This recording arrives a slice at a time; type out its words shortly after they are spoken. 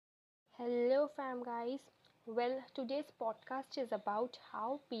Hello, fam guys. Well, today's podcast is about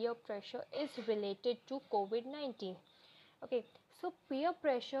how peer pressure is related to COVID 19. Okay, so peer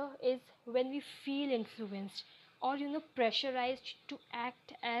pressure is when we feel influenced or pressurized to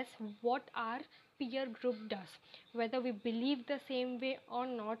act as what our peer group does, whether we believe the same way or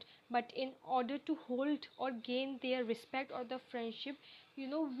not. But in order to hold or gain their respect or the friendship,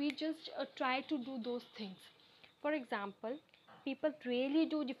 we just try to do those things. For example, people really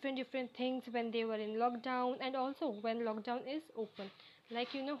do different things when they were in lockdown and also when lockdown is open, like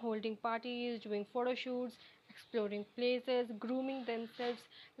holding parties, doing photo shoots, exploring places, grooming themselves,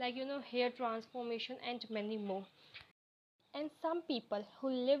 like hair transformation and many more. And some people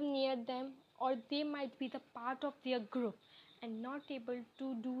who live near them or they might be the part of their group and not able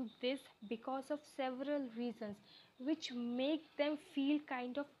to do this because of several reasons which make them feel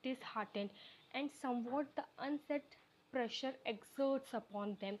kind of disheartened, and somewhat the unset pressure exerts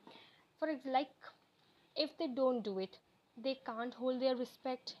upon them. Like, if they don't do it, they can't hold their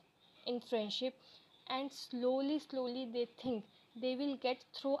respect in friendship, and slowly they think they will get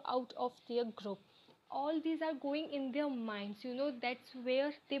thrown out of their group. All these are going in their minds, that's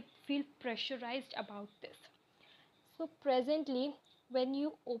where they feel pressurized about this. So presently, when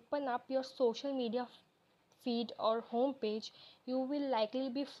you open up your social media feed or homepage, you will likely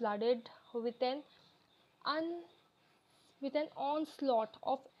be flooded with un with an onslaught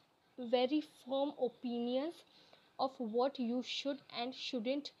of very firm opinions of what you should and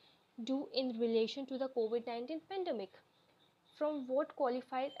shouldn't do in relation to the COVID 19 pandemic. From what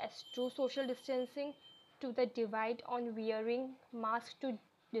qualifies as true social distancing to the divide on wearing masks to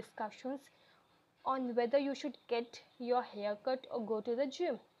discussions on whether you should get your hair cut or go to the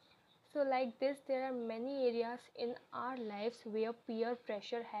gym. So, like this, there are many areas in our lives where peer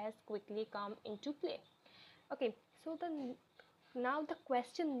pressure has quickly come into play. Okay, so now the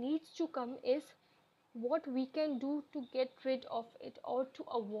question needs to come is what we can do to get rid of it or to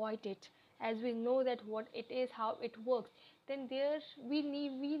avoid it, as we know that what it is, how it works. Then there we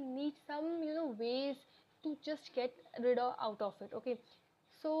need some ways to just get rid of out of it. Okay,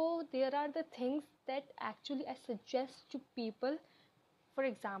 so there are the things that actually I suggest to people. For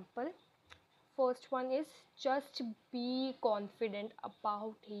example, first one is just be confident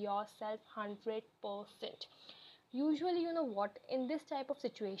about yourself 100%. Usually, you know what, in this type of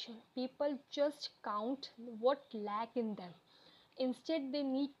situation, people just count what lack in them. Instead, they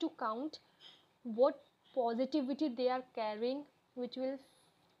need to count what positivity they are carrying, which will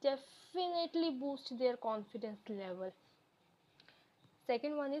definitely boost their confidence level.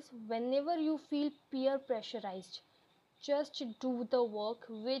 Second one is whenever you feel peer pressurized, just do the work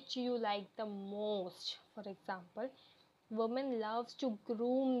which you like the most. For example, women loves to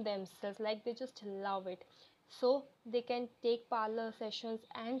groom themselves, like they just love it. So they can take parlor sessions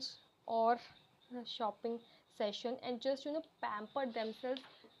and or a shopping session and just pamper themselves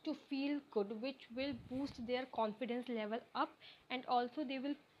to feel good, which will boost their confidence level up, and also they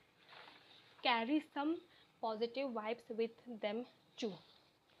will carry some positive vibes with them too.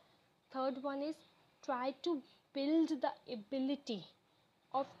 Third one is try to build the ability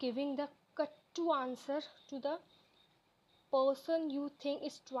of giving the cut to answer to the person you think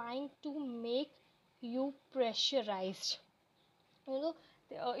is trying to make you pressurized. You know,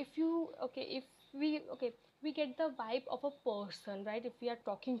 if you okay, if we get the vibe of a person, right? If we are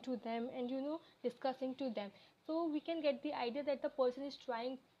talking to them and discussing to them, so we can get the idea that the person is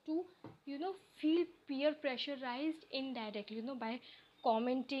trying to feel peer pressurized indirectly, by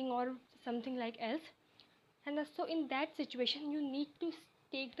commenting or something like else. And so in that situation you need to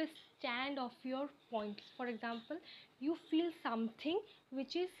take the stand of your point. For example, you feel something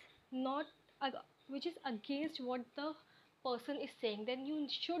which is not which is against what the person is saying, then you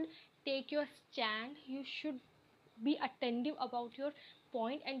should take your stand. You should be attentive about your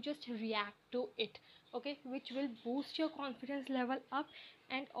point and just react to it. Okay, which will boost your confidence level up,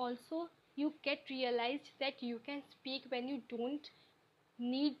 and also you get realized that you can speak when you don't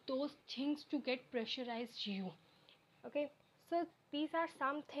need those things to get pressurized you. Okay, so these are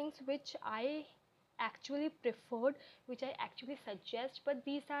some things which I actually preferred, which I actually suggest, but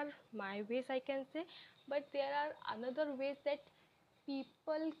these are my ways, I can say. But there are another ways that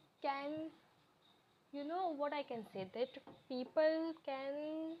people can, what I can say, that people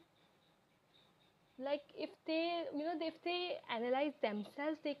can, like, if they if they analyze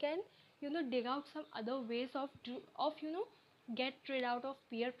themselves, they can dig out some other ways of get rid out of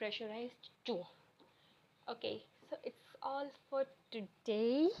peer pressurized too. Okay, so it's all for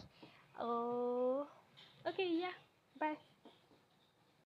today. uh okay, yeah, bye.